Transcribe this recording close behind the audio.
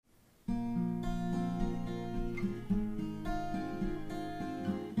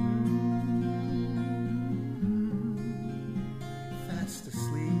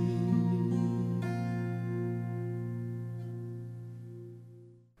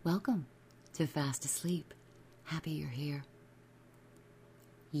Welcome to Fast Asleep. Happy you're here.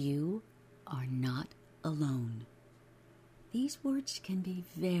 You are not alone. These words can be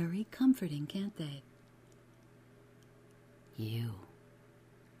very comforting, can't they? You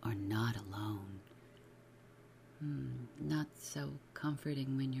are not alone. Not so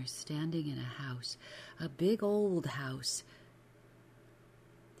comforting when you're standing in a house, a big old house.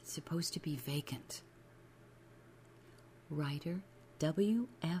 It's supposed to be vacant. Writer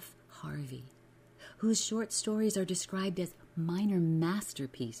W.F. Harvey, whose short stories are described as minor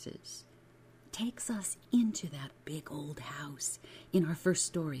masterpieces, takes us into that big old house in our first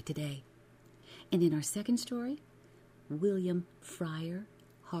story today. And in our second story, William Friar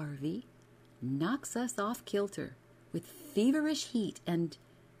Harvey knocks us off kilter with feverish heat and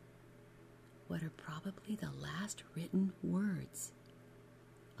what are probably the last written words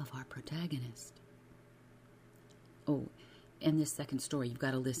of our protagonist. Oh, and this second story, you've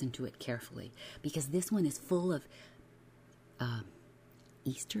got to listen to it carefully, because this one is full of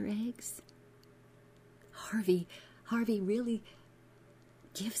Easter eggs. Harvey really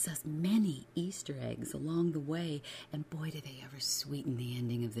gives us many Easter eggs along the way, and boy, do they ever sweeten the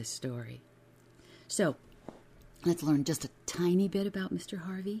ending of this story. So, let's learn just a tiny bit about Mr.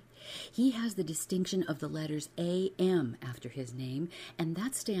 Harvey. He has the distinction of the letters A.M. after his name, and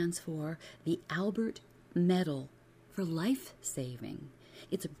that stands for the Albert Medal for life saving.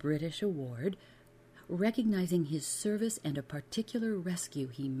 It's a British award recognizing his service and a particular rescue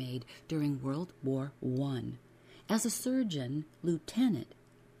he made during World War I as a surgeon lieutenant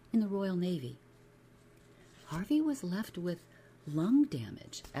in the Royal Navy. Harvey was left with lung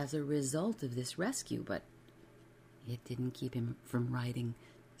damage as a result of this rescue, but it didn't keep him from writing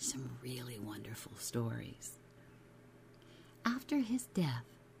some really wonderful stories. After his death,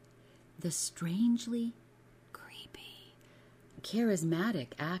 the strangely charismatic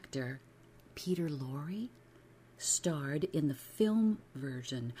actor Peter Lorre starred in the film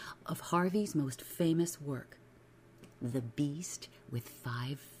version of Harvey's most famous work, The Beast with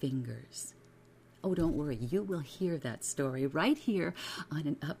Five Fingers. Oh, don't worry, you will hear that story right here on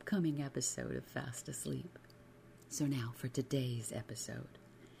an upcoming episode of Fast Asleep. So now for today's episode.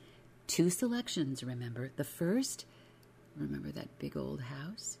 2 selections, remember. The first, remember that big old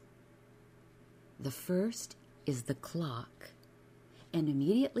house? The first is The Clock. And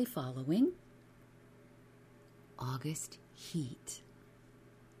immediately following, August Heat.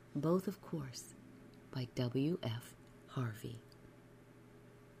 Both, of course, by W.F. Harvey.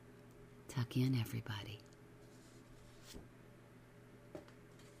 Tuck in, everybody.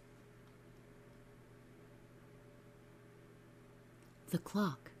 The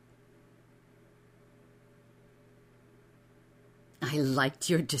Clock. I liked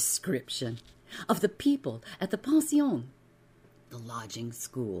your description of the people at the pension, the lodging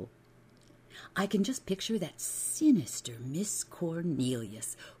school. I can just picture that sinister Miss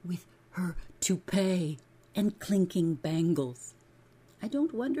Cornelius with her toupee and clinking bangles. I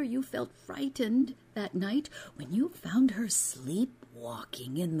don't wonder you felt frightened that night when you found her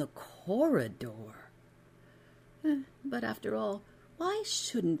sleepwalking in the corridor. But after all, why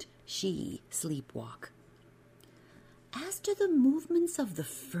shouldn't she sleepwalk? As to the movements of the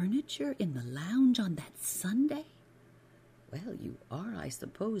furniture in the lounge on that Sunday, well, you are, I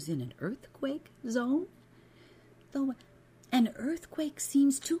suppose, in an earthquake zone. Though an earthquake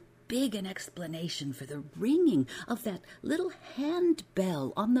seems too big an explanation for the ringing of that little hand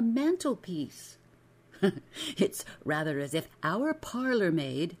bell on the mantelpiece. It's rather as if our parlor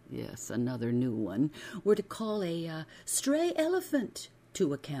maid, yes, another new one, were to call a stray elephant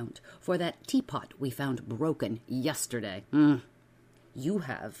to account for that teapot we found broken yesterday. You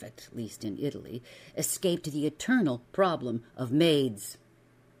have, at least in Italy, escaped the eternal problem of maids.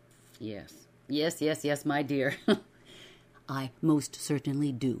 Yes, my dear. I most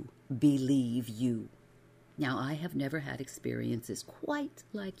certainly do believe you. Now, I have never had experiences quite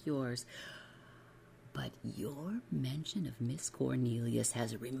like yours, but your mention of Miss Cornelius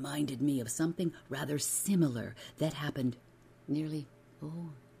has reminded me of something rather similar that happened nearly,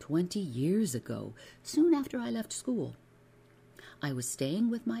 20 years ago, soon after I left school. I was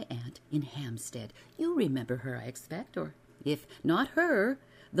staying with my aunt in Hampstead. You remember her, I expect, or if not her,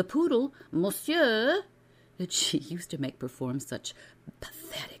 the poodle, Monsieur, that she used to make perform such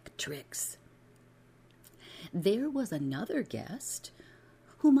pathetic tricks. There was another guest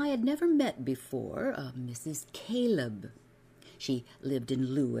whom I had never met before, Mrs. Caleb. She lived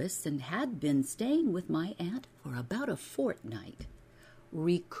in Lewis and had been staying with my aunt for about a fortnight,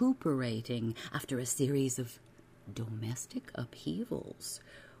 recuperating after a series of domestic upheavals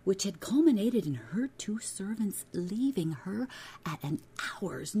which had culminated in her two servants leaving her at an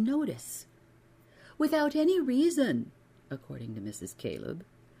hour's notice, without any reason, according to Mrs. Caleb.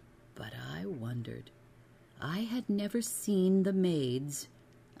 But I wondered. I had never seen the maids.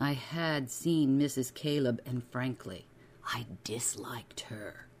 I had seen Mrs. Caleb, and frankly, I disliked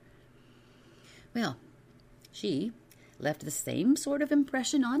her. Well, she left the same sort of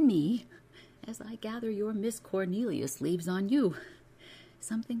impression on me as I gather your Miss Cornelius leaves on you.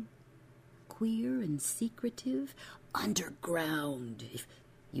 Something queer and secretive, underground, if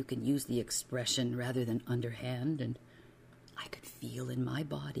you can use the expression rather than underhand, and I could feel in my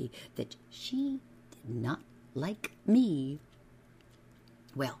body that she did not like me.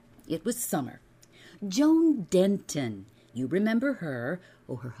 Well, it was summer. Joan Denton, you remember her,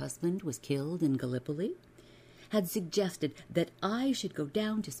 her husband was killed in Gallipoli, had suggested that I should go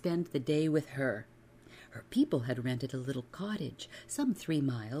down to spend the day with her. Her people had rented a little cottage some 3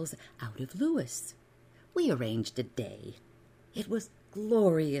 miles out of Lewis. We arranged a day. It was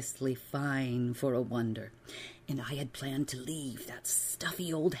gloriously fine for a wonder, and I had planned to leave that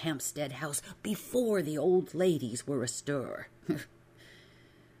stuffy old Hampstead house before the old ladies were astir.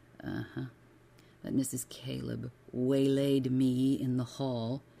 But Mrs. Caleb waylaid me in the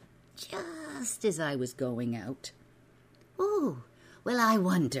hall just as I was going out. "Oh, well, I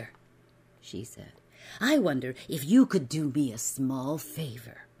wonder," she said. "I wonder if you could do me a small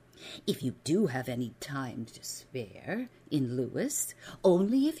favor. If you do have any time to spare in Lewis,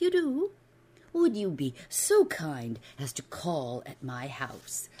 only if you do, would you be so kind as to call at my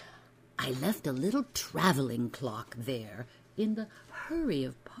house? I left a little traveling clock there in the hurry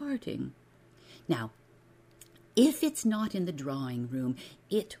of parting. Now, if it's not in the drawing room,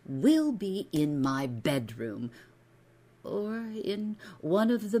 it will be in my bedroom, or in one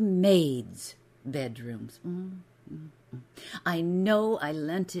of the maids' bedrooms. I know I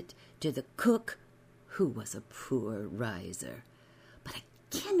lent it to the cook, who was a poor riser, but I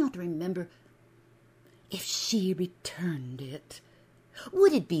cannot remember if she returned it.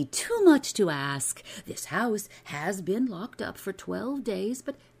 Would it be too much to ask? This house has been locked up for 12 days,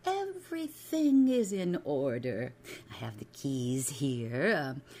 but everything is in order. I have the keys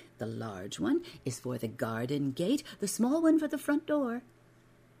here. The large one is for the garden gate, the small one for the front door."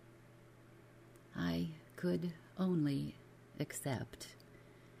 I could only accept,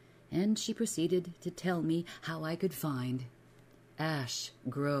 and she proceeded to tell me how I could find Ash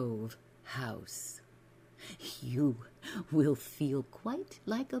Grove House. "You will feel quite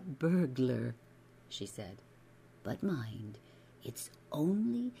like a burglar," she said. "But mind, it's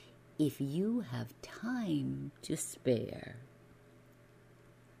only if you have time to spare."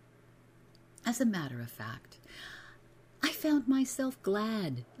 As a matter of fact, I found myself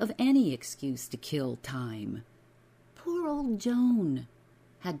glad of any excuse to kill time. Poor old Joan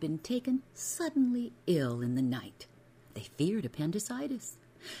had been taken suddenly ill in the night. They feared appendicitis,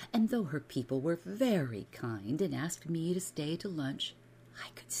 and though her people were very kind and asked me to stay to lunch, I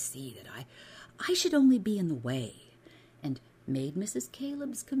could see that I should only be in the way, and made Mrs.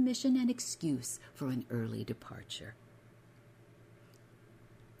 Caleb's commission an excuse for an early departure.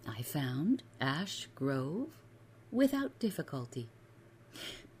 I found Ash Grove without difficulty.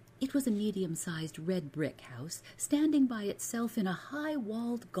 It was a medium-sized red brick house standing by itself in a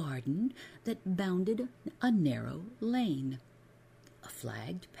high-walled garden that bounded a narrow lane. A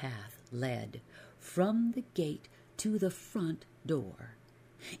flagged path led from the gate to the front door,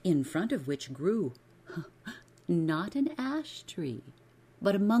 in front of which grew not an ash tree,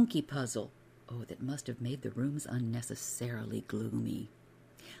 but a monkey puzzle, that must have made the rooms unnecessarily gloomy.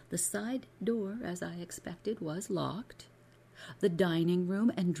 The side door, as I expected, was locked. The dining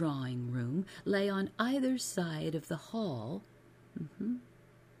room and drawing room lay on either side of the hall.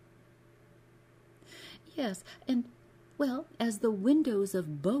 Yes, and, well, as the windows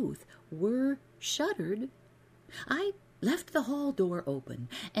of both were shuttered, I left the hall door open,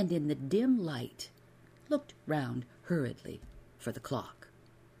 and in the dim light looked round hurriedly for the clock,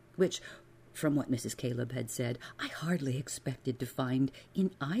 which, from what Mrs. Caleb had said, I hardly expected to find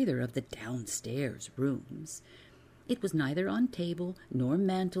in either of the downstairs rooms. It was neither on table nor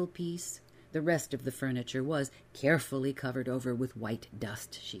mantelpiece. The rest of the furniture was carefully covered over with white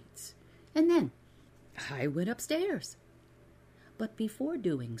dust sheets. And then I went upstairs. But before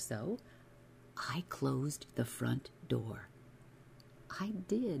doing so, I closed the front door. I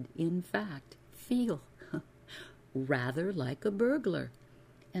did, in fact, feel rather like a burglar,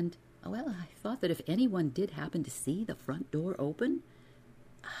 and well, I thought that if anyone did happen to see the front door open,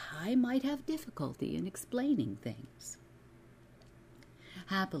 I might have difficulty in explaining things.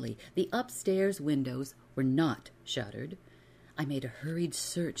 Happily, the upstairs windows were not shuttered. I made a hurried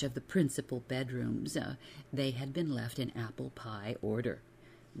search of the principal bedrooms. They had been left in apple pie order.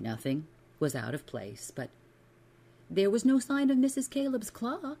 Nothing was out of place, but there was no sign of Mrs. Caleb's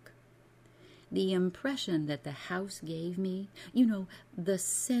clock. The impression that the house gave me, the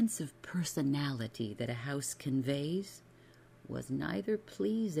sense of personality that a house conveys, was neither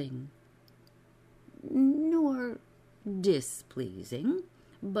pleasing nor displeasing,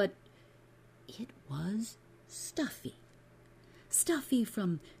 but it was stuffy. Stuffy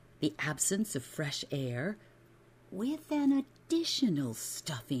from the absence of fresh air, with an additional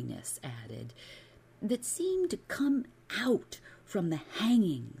stuffiness added that seemed to come out from the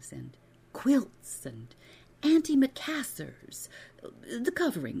hangings and quilts and antimacassars, the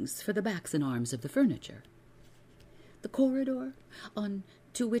coverings for the backs and arms of the furniture. The corridor on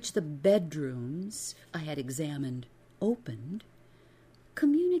to which the bedrooms I had examined opened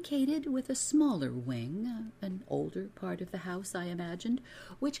communicated with a smaller wing, an older part of the house, I imagined,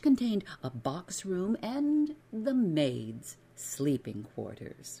 which contained a box room and the maid's sleeping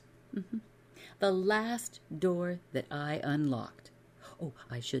quarters. The last door that I unlocked,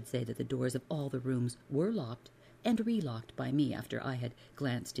 I should say that the doors of all the rooms were locked and relocked by me after I had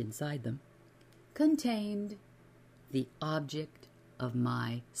glanced inside them, contained the object of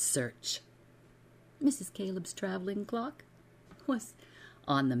my search. Mrs. Caleb's traveling clock was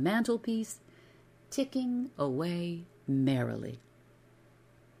on the mantelpiece, ticking away merrily.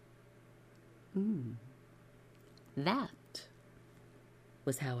 That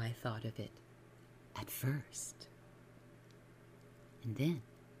was how I thought of it at first. And then,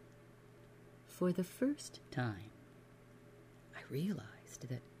 for the first time, I realized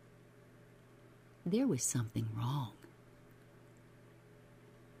that there was something wrong.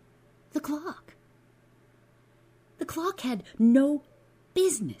 The clock. The clock had no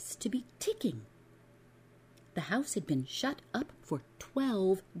business to be ticking. The house had been shut up for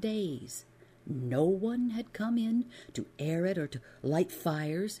 12 days. No one had come in to air it or to light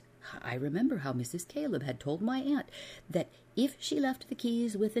fires. I remember how Mrs. Caleb had told my aunt that if she left the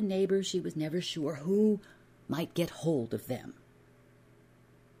keys with a neighbor, she was never sure who might get hold of them.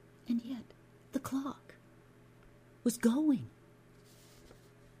 And yet the clock was going.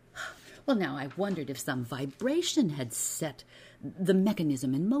 Well, now I wondered if some vibration had set the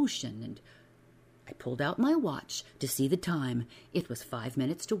mechanism in motion, and I pulled out my watch to see the time. It was 5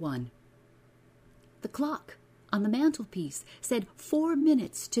 minutes to 1. The clock on the mantelpiece said 4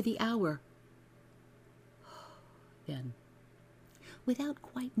 minutes to the hour. Then, without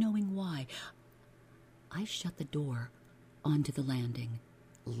quite knowing why, I shut the door onto the landing,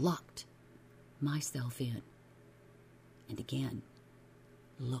 locked myself in, and again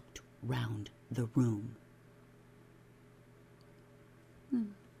looked round the room.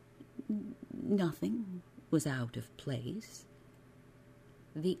 Nothing was out of place.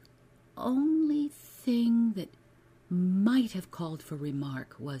 The only thing that might have called for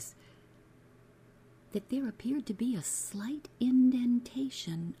remark was that there appeared to be a slight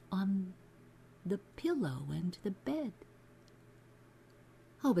indentation on the pillow and the bed.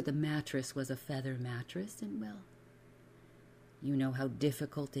 But the mattress was a feather mattress, and, well, you know how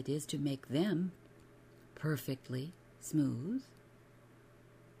difficult it is to make them perfectly smooth.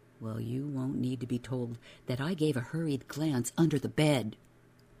 Well, you won't need to be told that I gave a hurried glance under the bed.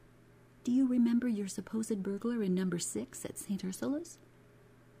 Do you remember your supposed burglar in number 6 at St. Ursula's?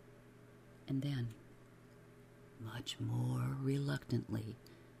 And then, much more reluctantly,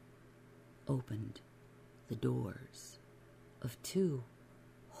 opened the doors of 2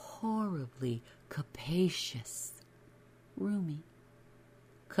 horribly capacious, roomy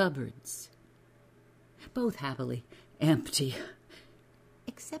cupboards, both happily empty,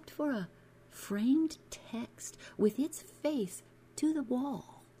 except for a framed text with its face to the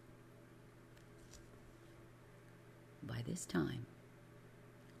wall. By this time,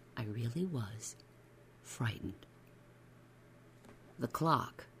 I really was frightened. The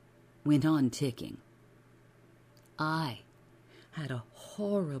clock went on ticking. I had a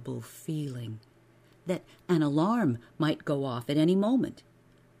horrible feeling that an alarm might go off at any moment,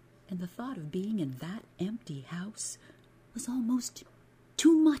 and the thought of being in that empty house was almost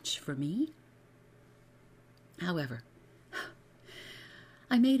too much for me. However,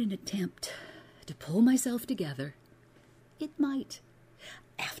 I made an attempt to pull myself together. It might,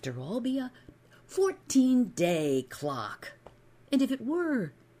 after all, be a 14-day clock, and if it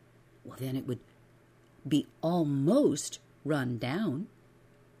were, well, then it would be almost run down.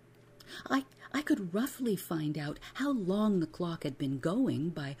 I could roughly find out how long the clock had been going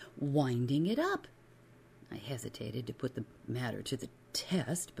by winding it up. I hesitated to put the matter to the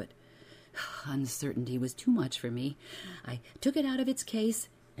test, but Uncertainty was too much for me. I took it out of its case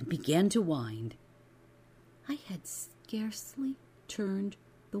and began to wind. I had scarcely turned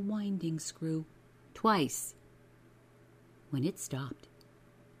the winding screw twice when it stopped.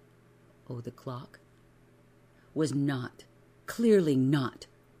 Oh, the clock was clearly not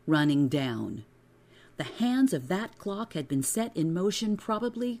running down. The hands of that clock had been set in motion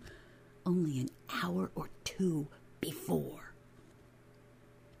probably only an hour or two before.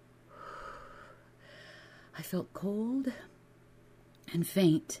 I felt cold and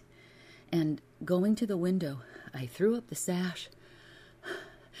faint, and going to the window, I threw up the sash,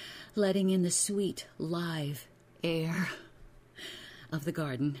 letting in the sweet, live air of the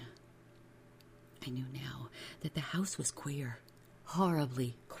garden. I knew now that the house was queer,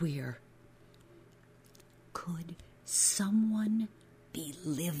 horribly queer. Could someone be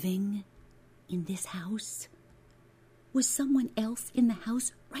living in this house? Was someone else in the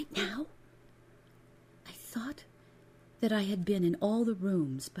house right now? I thought that I had been in all the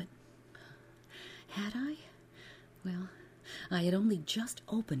rooms, but had I? Well, I had only just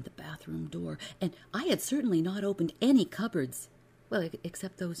opened the bathroom door, and I had certainly not opened any cupboards, well,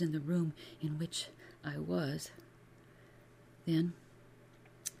 except those in the room in which I was. Then,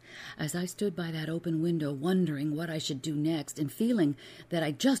 as I stood by that open window, wondering what I should do next, and feeling that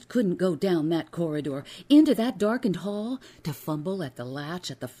I just couldn't go down that corridor, into that darkened hall, to fumble at the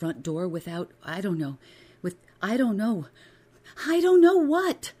latch at the front door without, I don't know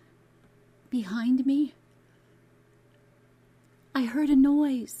what. Behind me, I heard a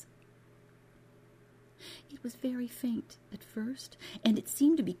noise. It was very faint at first, and it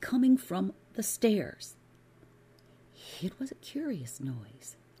seemed to be coming from the stairs. It was a curious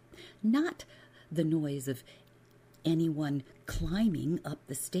noise. Not the noise of anyone climbing up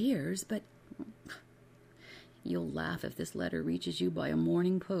the stairs, but you'll laugh if this letter reaches you by a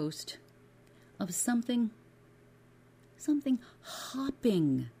morning post, of something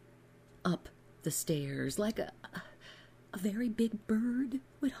hopping up the stairs, like a very big bird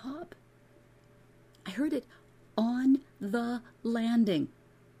would hop. I heard it on the landing,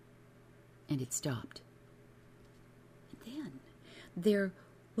 and it stopped. And then there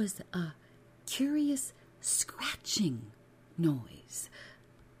was a curious scratching noise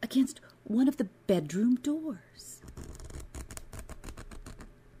against one of the bedroom doors.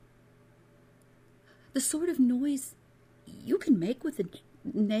 The sort of noise you can make with the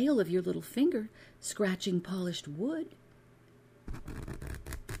nail of your little finger scratching polished wood.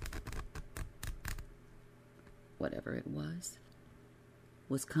 Whatever it was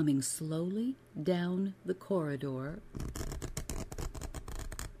coming slowly down the corridor,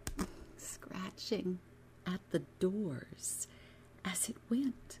 scratching at the doors as it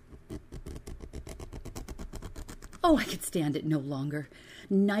went. Oh, I could stand it no longer.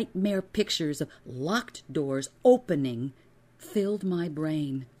 Nightmare pictures of locked doors opening filled my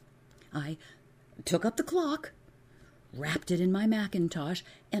brain. I took up the clock, wrapped it in my mackintosh,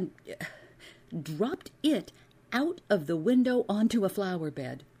 and dropped it out of the window onto a flower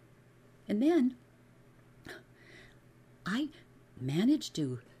bed. And then I managed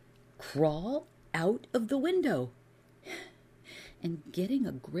to crawl out of the window, and getting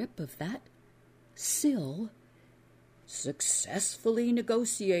a grip of that sill, successfully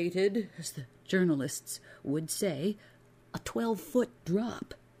negotiated, as the journalists would say, a 12-foot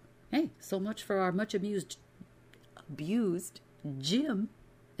drop. Hey, so much for our much abused Jim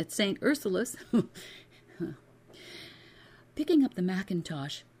at St. Ursula's. Picking up the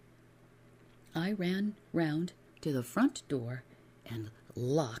mackintosh, I ran round to the front door and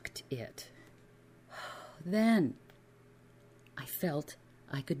locked it. Then I felt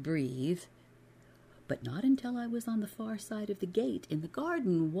I could breathe, but not until I was on the far side of the gate in the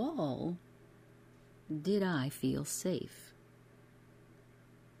garden wall did I feel safe.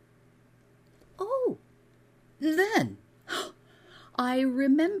 Oh, then I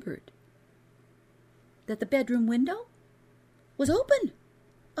remembered that the bedroom window was open.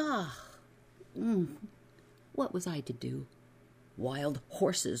 What was I to do? Wild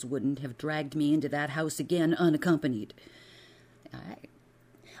horses wouldn't have dragged me into that house again unaccompanied.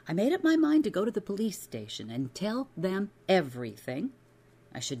 I made up my mind to go to the police station and tell them everything.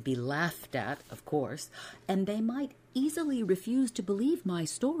 I should be laughed at, of course, and they might easily refuse to believe my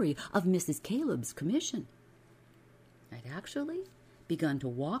story of Mrs. Caleb's commission. I'd actually begun to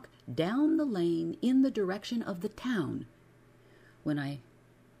walk down the lane in the direction of the town when I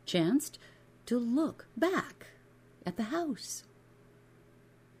chanced to look back at the house.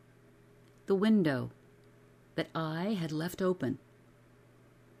 The window that I had left open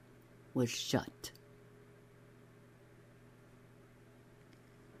was shut.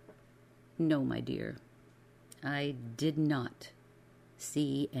 No, my dear, I did not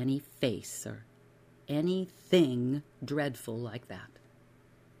see any face or anything dreadful like that.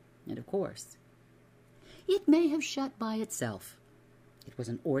 And of course, it may have shut by itself. It was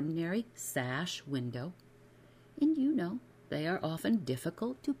an ordinary sash window, and you know they are often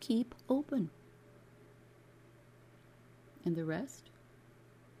difficult to keep open. And the rest?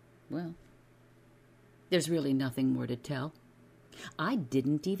 Well, there's really nothing more to tell. I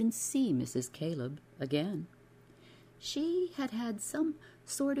didn't even see Mrs. Caleb again. She had had some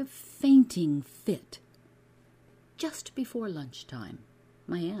sort of fainting fit just before lunchtime,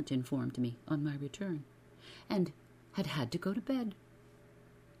 my aunt informed me on my return, and had had to go to bed.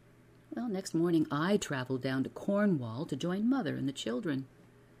 Well, next morning I traveled down to Cornwall to join Mother and the children.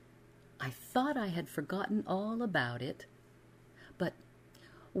 I thought I had forgotten all about it, but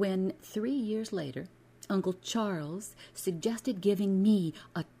when 3 years later Uncle Charles suggested giving me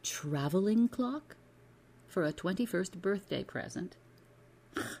a traveling clock for a 21st birthday present,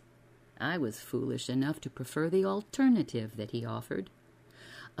 I was foolish enough to prefer the alternative that he offered,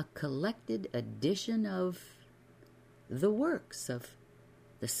 a collected edition of the works of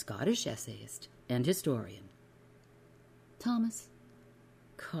the Scottish essayist and historian, Thomas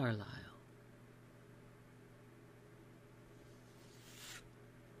Carlyle.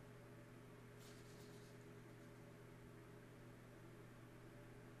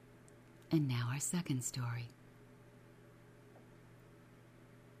 And now our second story.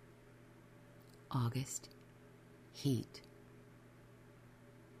 August heat.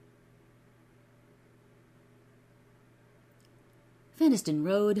 Feniston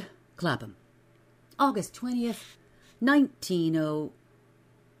Road, Clapham, August 20th, 1900.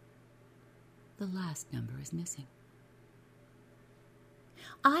 The last number is missing.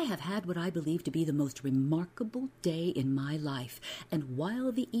 I have had what I believe to be the most remarkable day in my life, and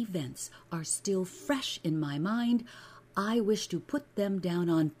while the events are still fresh in my mind, I wish to put them down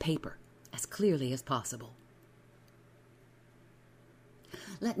on paper as clearly as possible.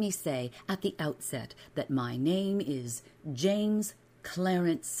 Let me say at the outset that my name is James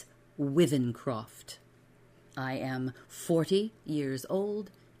Clarence Withencroft. I am 40 years old,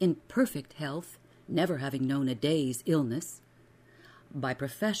 in perfect health, never having known a day's illness. By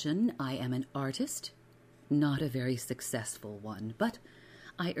profession, I am an artist, not a very successful one, but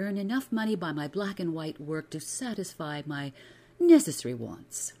I earn enough money by my black and white work to satisfy my necessary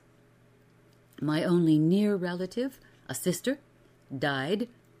wants. My only near relative, a sister, died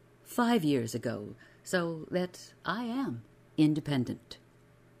 5 years ago, so that I am independent.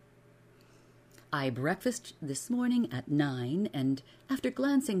 I breakfasted this morning at 9, and after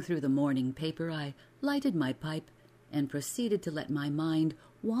glancing through the morning paper, I lighted my pipe and proceeded to let my mind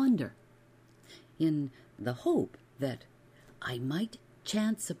wander, in the hope that I might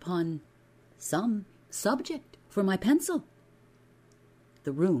chance upon some subject for my pencil.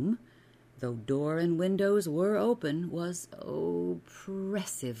 The room, though door and windows were open, was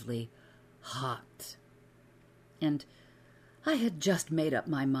oppressively hot, and I had just made up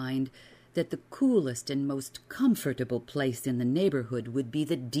my mind that the coolest and most comfortable place in the neighborhood would be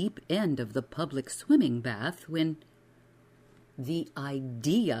the deep end of the public swimming bath when the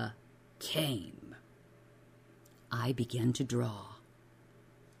idea came. I began to draw.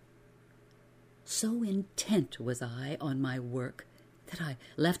 So intent was I on my work that I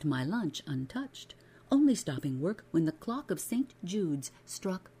left my lunch untouched, only stopping work when the clock of St. Jude's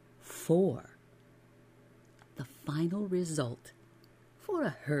struck 4. The final result, for a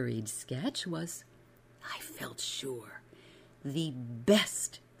hurried sketch, was, I felt sure, the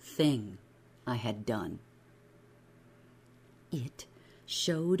best thing I had done. It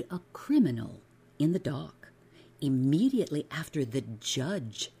showed a criminal in the dock immediately after the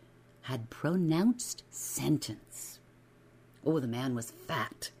judge had pronounced sentence. Oh, the man was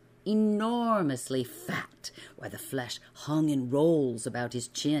fat, enormously fat, where the flesh hung in rolls about his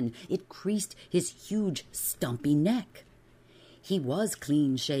chin. It creased his huge, stumpy neck. He was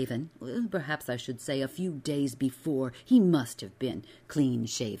clean-shaven. Perhaps I should say a few days before he must have been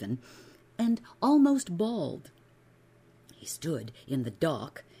clean-shaven, and almost bald. He stood in the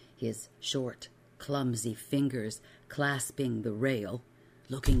dock, his short, clumsy fingers clasping the rail,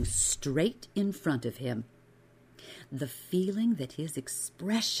 looking straight in front of him. The feeling that his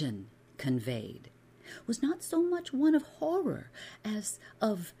expression conveyed was not so much one of horror as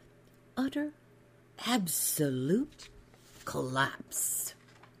of utter, absolute collapse.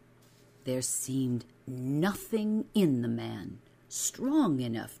 There seemed nothing in the man strong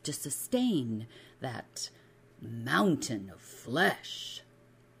enough to sustain that mountain of flesh.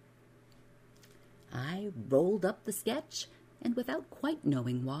 I rolled up the sketch, and without quite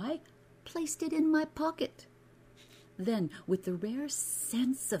knowing why, placed it in my pocket. Then, with the rare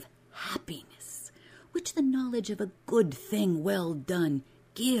sense of happiness which the knowledge of a good thing well done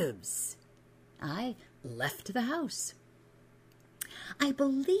gives, I left the house. I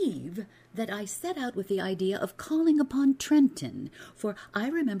believe that I set out with the idea of calling upon Trenton, for I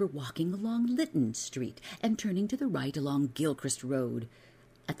remember walking along Lytton Street and turning to the right along Gilchrist Road,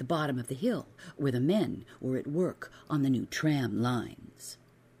 at the bottom of the hill, where the men were at work on the new tram lines.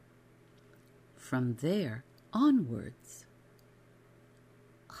 From there onwards,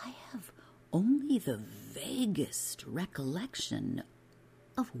 I have only the vaguest recollection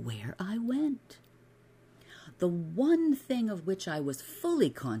of where I went. The one thing of which I was fully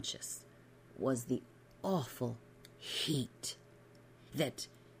conscious was the awful heat that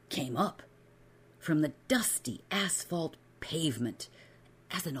came up from the dusty asphalt pavement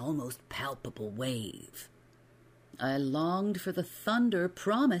as an almost palpable wave. I longed for the thunder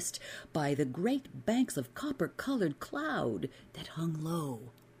promised by the great banks of copper-colored cloud that hung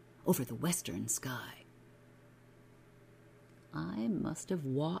low over the western sky. I must have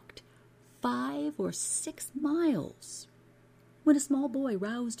walked 5 or 6 miles when a small boy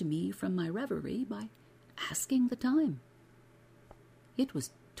roused me from my reverie by asking the time. It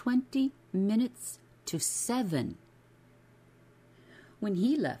was 20 minutes to 7. When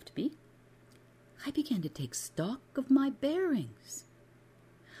he left me, I began to take stock of my bearings.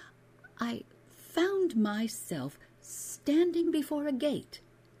 I found myself standing before a gate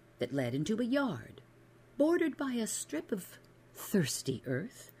that led into a yard, bordered by a strip of thirsty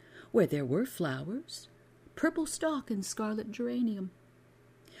earth, where there were flowers, purple stock and scarlet geranium.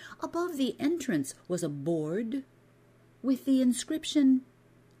 Above the entrance was a board with the inscription,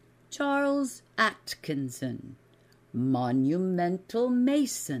 Charles Atkinson, monumental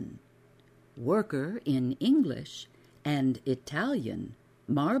mason, worker in English and Italian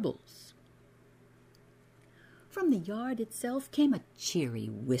marbles. From the yard itself came a cheery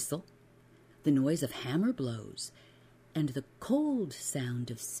whistle, the noise of hammer blows, and the cold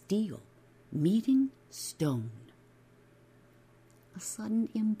sound of steel meeting stone. A sudden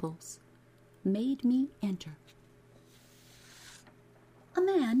impulse made me enter. A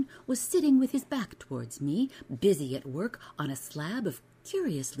man was sitting with his back towards me, busy at work on a slab of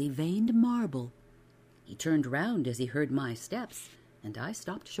curiously veined marble. He turned round as he heard my steps, and I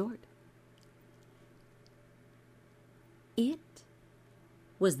stopped short. It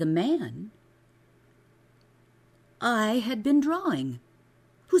was the man I had been drawing,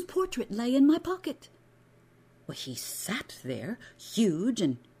 whose portrait lay in my pocket. Well, he sat there, huge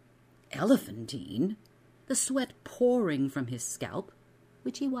and elephantine, the sweat pouring from his scalp,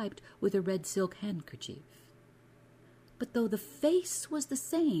 which he wiped with a red silk handkerchief. But though the face was the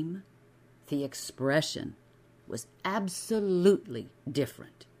same, the expression was absolutely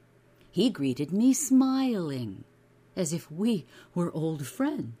different. He greeted me smiling, as if we were old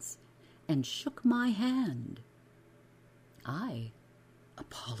friends, and shook my hand. I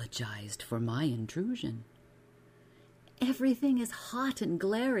apologized for my intrusion. "Everything is hot and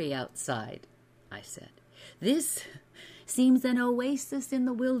glary outside," I said. "This seems an oasis in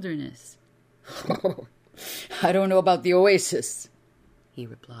the wilderness." "I don't know about the oasis," he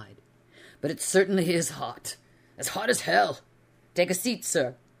replied, "but it certainly is hot. As hot as hell. Take a seat,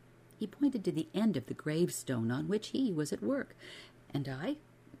 sir." He pointed to the end of the gravestone on which he was at work, and I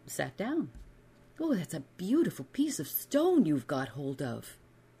sat down. "Oh, that's a beautiful piece of stone you've got hold of,"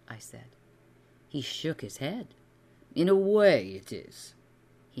 I said. He shook his head. "In a way it is,"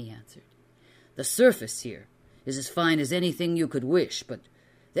 he answered. "The surface here is as fine as anything you could wish, but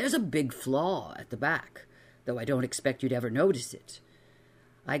there's a big flaw at the back, though I don't expect you'd ever notice it.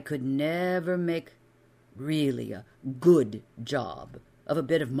 I could never make really a good job of a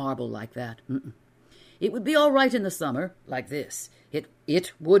bit of marble like that. It would be all right in the summer, like this.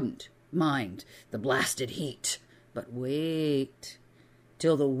 It wouldn't mind the blasted heat. But wait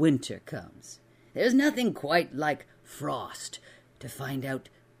till the winter comes. There's nothing quite like frost to find out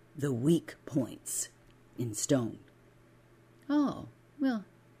the weak points in stone." "Oh, well,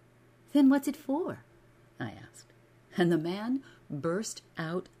 then what's it for?" I asked. And the man burst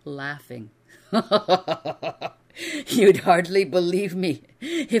out laughing. "You'd hardly believe me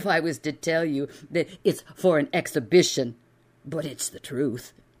if I was to tell you that it's for an exhibition, but it's the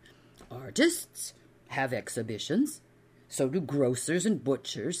truth. Artists have exhibitions. So do grocers and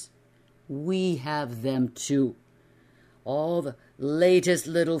butchers. We have them too. All the latest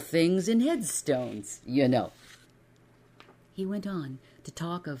little things in headstones, you know." He went on to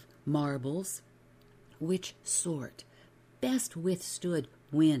talk of marbles, which sort best withstood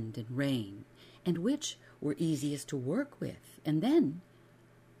wind and rain, and which were easiest to work with. And then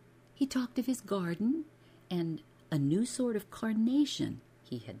He talked of his garden and a new sort of carnation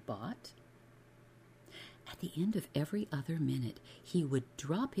he had bought. At the end of every other minute, he would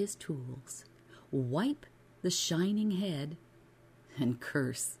drop his tools, wipe the shining head, and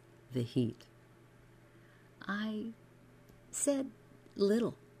curse the heat. I said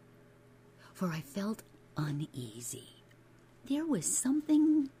little, for I felt uneasy. There was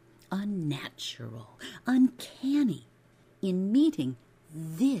something unnatural, uncanny in meeting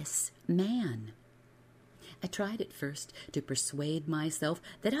this man. I tried at first to persuade myself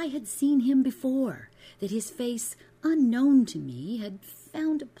that I had seen him before, that his face, unknown to me, had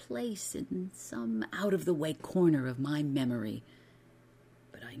found a place in some out-of-the-way corner of my memory.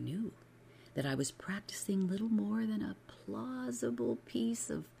 But I knew that I was practicing little more than a plausible piece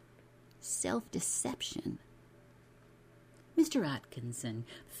of self-deception. Mr. Atkinson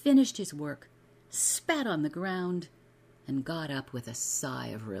finished his work, spat on the ground, and got up with a sigh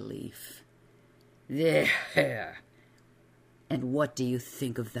of relief. There. And what do you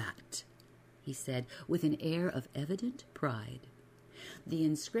think of that? He said, with an air of evident pride. The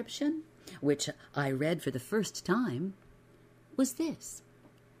inscription, which I read for the first time, was this: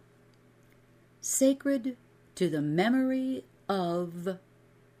 Sacred to the memory of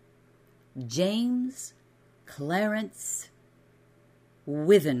James Clarence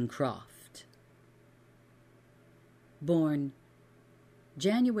Withencroft, born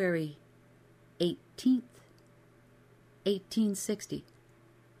January 18th, 1860.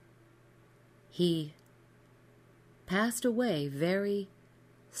 He passed away very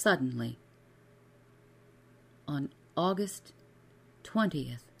suddenly on August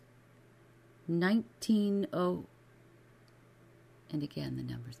 20th, 19... and again the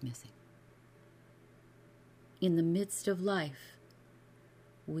number's missing. In the midst of life,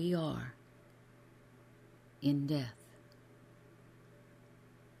 we are in death.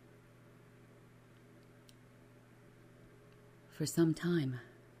 For some time,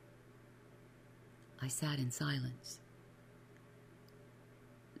 I sat in silence.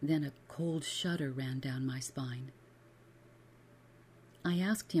 Then a cold shudder ran down my spine. I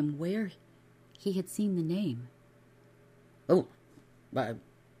asked him where he had seen the name. Oh, I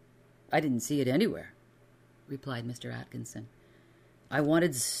didn't see it anywhere, replied Mr. Atkinson. I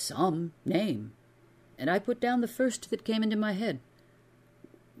wanted some name, and I put down the first that came into my head.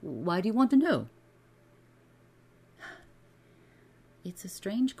 Why do you want to know? It's a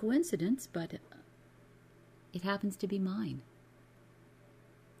strange coincidence, but it happens to be mine.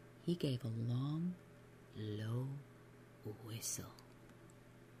 He gave a long, low whistle.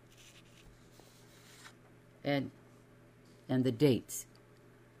 And the dates?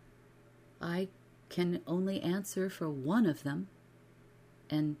 I can only answer for one of them,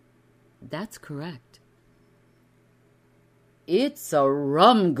 and that's correct. It's a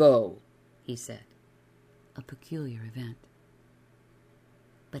rum go, he said. A peculiar event.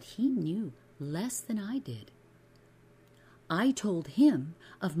 But he knew less than I did. I told him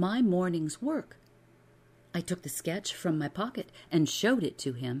of my morning's work. I took the sketch from my pocket and showed it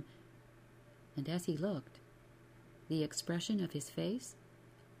to him, and as he looked, the expression of his face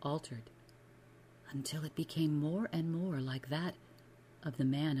altered until it became more and more like that of the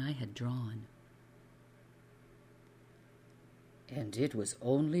man I had drawn. And it was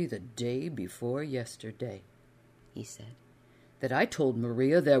only the day before yesterday, he said, that I told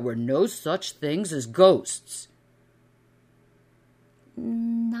Maria there were no such things as ghosts.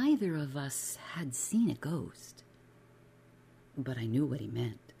 Neither of us had seen a ghost, but I knew what he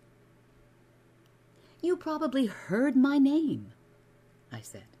meant. You probably heard my name, I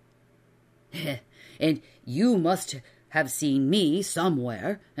said. And you must have seen me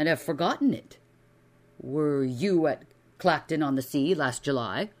somewhere and have forgotten it. Were you at Clacton-on-the-Sea last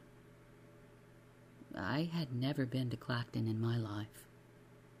July? I had never been to Clacton in my life.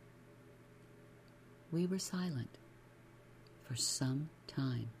 We were silent for some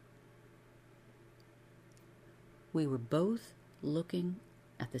time. We were both looking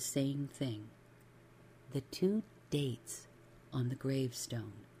at the same thing, the two dates on the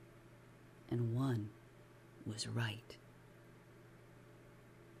gravestone, and one was right.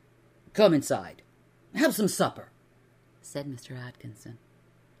 Come inside. Have some supper, said Mr. Atkinson.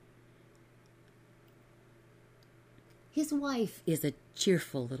 His wife is a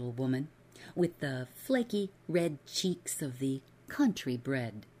cheerful little woman, with the flaky red cheeks of the country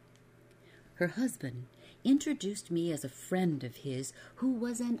bred. Her husband introduced me as a friend of his who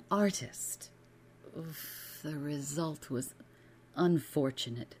was an artist. The result was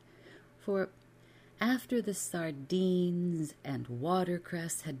unfortunate, for after the sardines and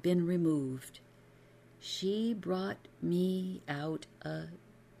watercress had been removed, she brought me out a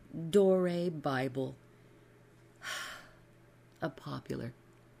Dore Bible, a popular,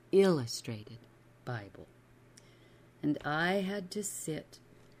 illustrated Bible. And I had to sit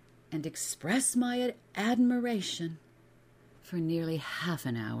and express my admiration for nearly half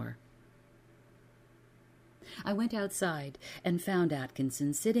an hour. I went outside and found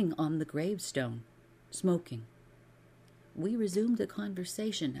Atkinson sitting on the gravestone, smoking. We resumed the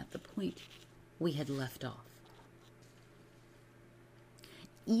conversation at the point we had left off.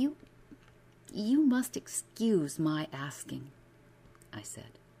 You must excuse my asking, I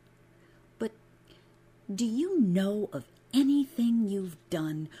said, but do you know of anything you've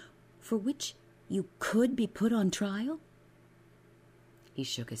done for which you could be put on trial? He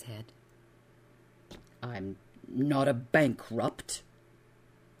shook his head. I'm not a bankrupt.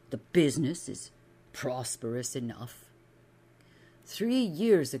 The business is prosperous enough. 3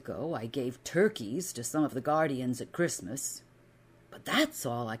 years ago I gave turkeys to some of the guardians at Christmas, but that's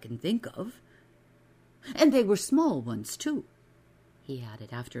all I can think of. And they were small ones, too, he added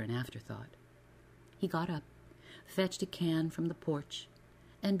after an afterthought. He got up, fetched a can from the porch,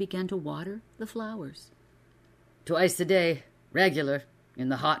 and began to water the flowers. Twice a day, regular, in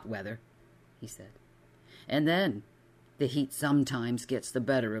the hot weather, he said. And then the heat sometimes gets the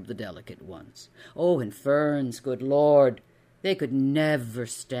better of the delicate ones. Oh, and ferns, good Lord, they could never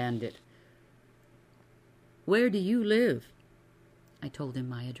stand it. Where do you live? I told him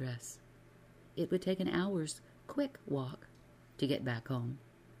my address. It would take an hour's quick walk to get back home.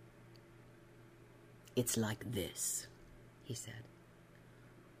 It's like this, he said.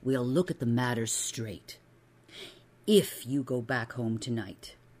 We'll look at the matter straight. If you go back home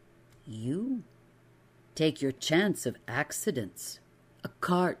tonight, you take your chance of accidents. A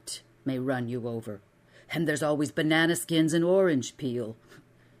cart may run you over, and there's always banana skins and orange peel,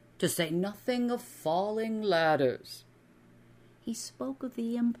 to say nothing of falling ladders. He spoke of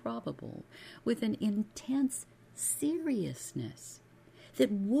the improbable with an intense seriousness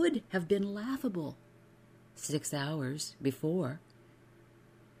that would have been laughable 6 hours before.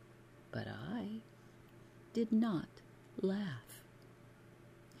 But I did not laugh.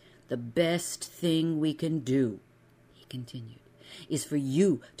 The best thing we can do, he continued, is for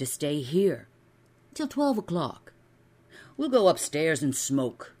you to stay here till 12 o'clock. We'll go upstairs and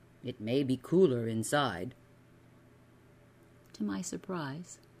smoke. It may be cooler inside. To my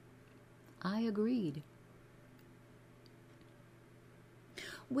surprise, I agreed.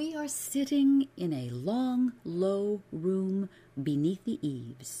 We are sitting in a long, low room beneath the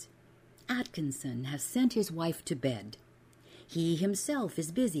eaves. Atkinson has sent his wife to bed. He himself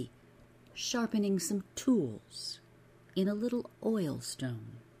is busy sharpening some tools in a little oil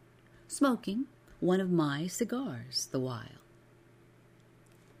stone, smoking one of my cigars the while.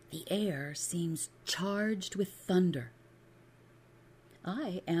 The air seems charged with thunder.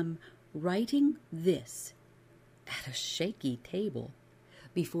 I am writing this at a shaky table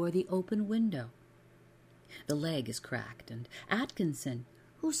before the open window. The leg is cracked, and Atkinson,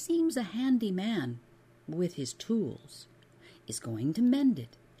 who seems a handy man with his tools, is going to mend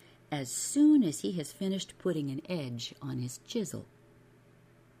it as soon as he has finished putting an edge on his chisel.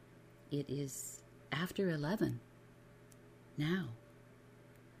 It is after 11 now.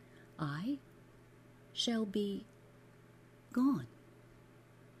 I shall be gone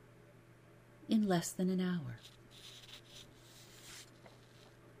in less than an hour.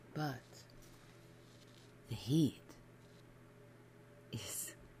 But the heat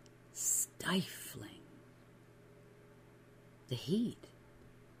is stifling. The heat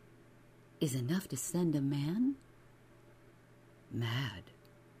is enough to send a man mad.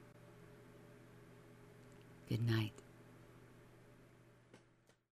 Good night.